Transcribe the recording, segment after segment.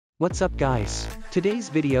What's up guys? Today's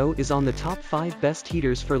video is on the top 5 best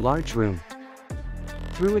heaters for large room.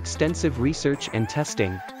 Through extensive research and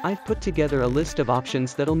testing, I've put together a list of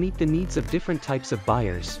options that'll meet the needs of different types of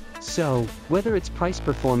buyers. So, whether it's price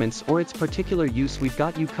performance or its particular use, we've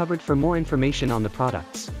got you covered. For more information on the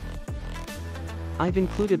products, I've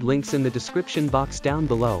included links in the description box down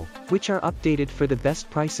below, which are updated for the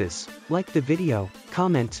best prices. Like the video,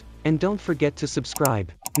 comment, and don't forget to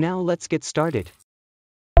subscribe. Now let's get started.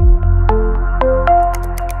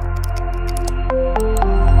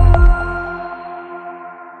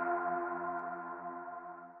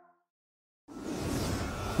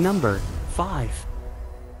 Number 5.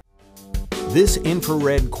 This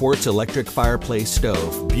infrared quartz electric fireplace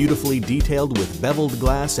stove, beautifully detailed with beveled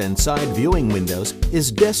glass and side viewing windows,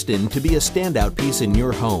 is destined to be a standout piece in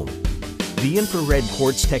your home. The infrared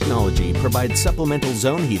quartz technology provides supplemental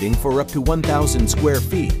zone heating for up to 1,000 square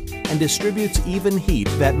feet and distributes even heat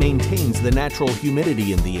that maintains the natural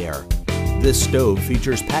humidity in the air. This stove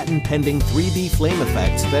features patent-pending 3D flame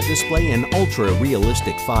effects that display an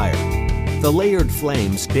ultra-realistic fire. The layered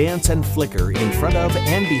flames dance and flicker in front of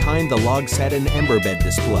and behind the log satin ember bed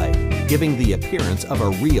display, giving the appearance of a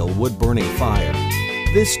real wood-burning fire.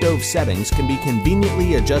 This stove settings can be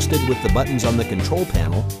conveniently adjusted with the buttons on the control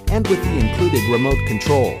panel and with the included remote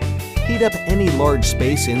control. Heat up any large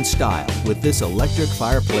space in style with this electric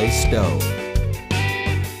fireplace stove.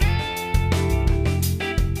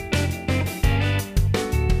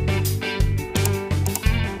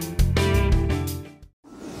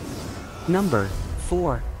 Number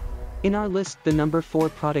 4. In our list, the number 4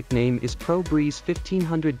 product name is ProBreeze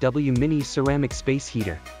 1500W Mini Ceramic Space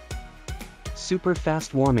Heater. Super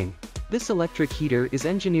fast warming. This electric heater is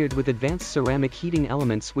engineered with advanced ceramic heating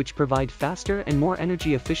elements which provide faster and more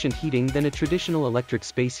energy-efficient heating than a traditional electric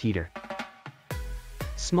space heater.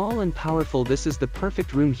 Small and powerful, this is the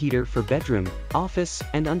perfect room heater for bedroom, office,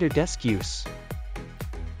 and under-desk use.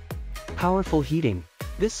 Powerful heating.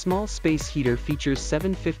 This small space heater features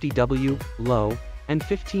 750W low and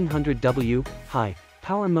 1500W high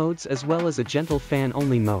power modes, as well as a gentle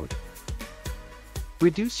fan-only mode.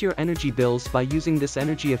 Reduce your energy bills by using this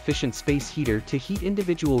energy-efficient space heater to heat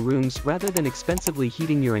individual rooms rather than expensively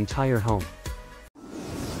heating your entire home.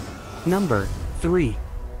 Number 3.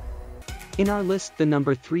 In our list, the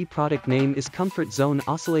number 3 product name is Comfort Zone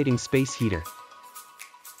Oscillating Space Heater.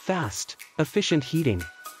 Fast, efficient heating.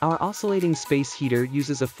 Our oscillating space heater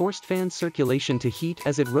uses a forced fan circulation to heat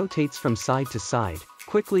as it rotates from side to side,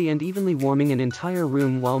 quickly and evenly warming an entire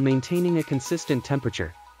room while maintaining a consistent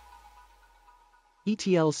temperature.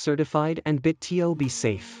 ETL certified and BIT-TOB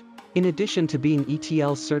safe. In addition to being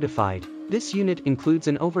ETL certified, this unit includes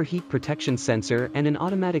an overheat protection sensor and an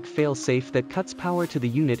automatic fail-safe that cuts power to the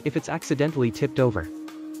unit if it's accidentally tipped over.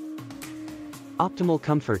 Optimal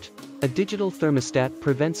comfort. A digital thermostat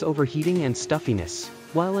prevents overheating and stuffiness,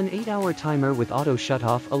 while an 8-hour timer with auto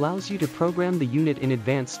shutoff allows you to program the unit in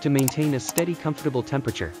advance to maintain a steady, comfortable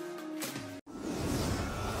temperature.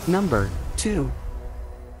 Number 2.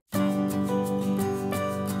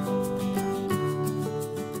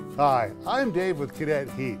 Hi, I'm Dave with Cadet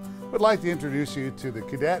Heat. Would like to introduce you to the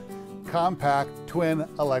Cadet Com-Pak Twin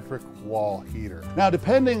Electric Wall Heater. Now,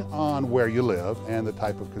 depending on where you live and the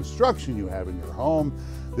type of construction you have in your home,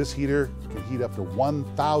 this heater can heat up to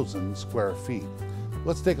 1,000 square feet.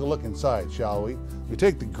 Let's take a look inside, shall we? We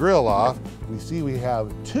take the grill off, we see we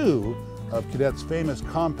have 2 of Cadet's famous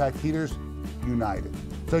compact heaters united.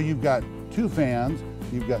 So you've got 2 fans,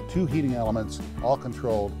 you've got 2 heating elements, all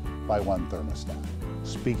controlled by 1 thermostat.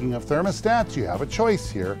 Speaking of thermostats, you have a choice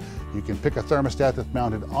here. You can pick a thermostat that's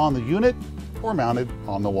mounted on the unit or mounted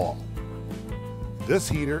on the wall. This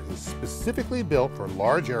heater is specifically built for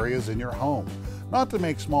large areas in your home, not to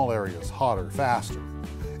make small areas hotter faster.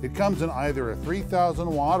 It comes in either a 3,000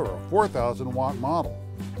 watt or a 4,000 watt model.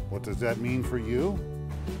 What does that mean for you?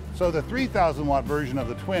 So the 3,000 watt version of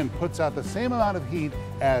the Twin puts out the same amount of heat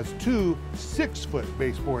as 2 6-foot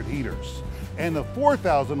baseboard heaters. And the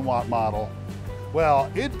 4,000 watt model,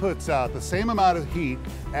 well, it puts out the same amount of heat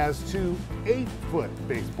as 2 8-foot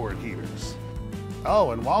baseboard heaters.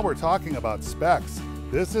 Oh, and while we're talking about specs,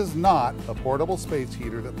 this is not a portable space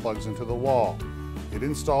heater that plugs into the wall. It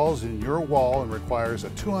installs in your wall and requires a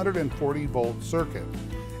 240-volt circuit.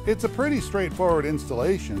 It's a pretty straightforward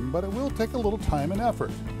installation, but it will take a little time and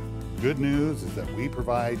effort. Good news is that we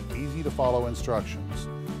provide easy-to-follow instructions.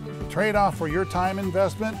 The trade-off for your time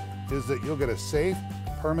investment is that you'll get a safe,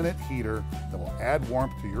 permanent heater that will add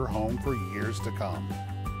warmth to your home for years to come.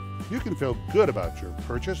 You can feel good about your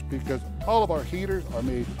purchase because all of our heaters are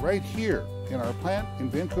made right here in our plant in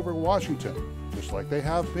Vancouver, Washington, just like they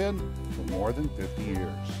have been for more than 50 years.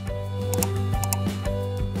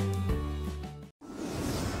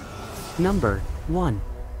 Number 1.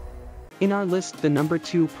 In our list, the number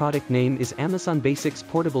 2 product name is Amazon Basics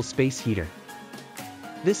Portable Space Heater.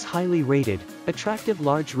 This highly rated, attractive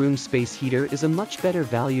large room space heater is a much better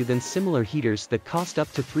value than similar heaters that cost up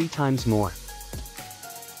to 3 times more.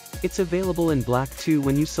 It's available in black too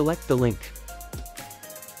when you select the link.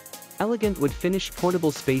 Elegant wood finish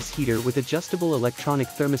portable space heater with adjustable electronic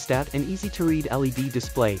thermostat and easy-to-read LED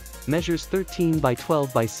display, measures 13 by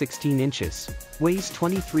 12 by 16 inches, weighs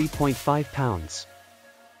 23.5 pounds.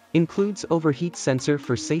 Includes overheat sensor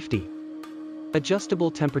for safety.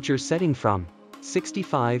 Adjustable temperature setting from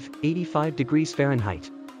 65-85 degrees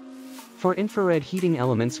Fahrenheit. For infrared heating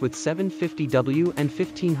elements with 750W and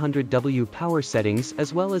 1500W power settings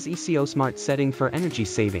as well as ECO Smart setting for energy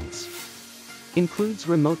savings. Includes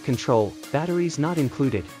remote control, batteries not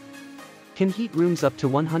included. Can heat rooms up to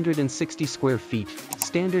 160 square feet,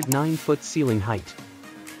 standard 9-foot ceiling height.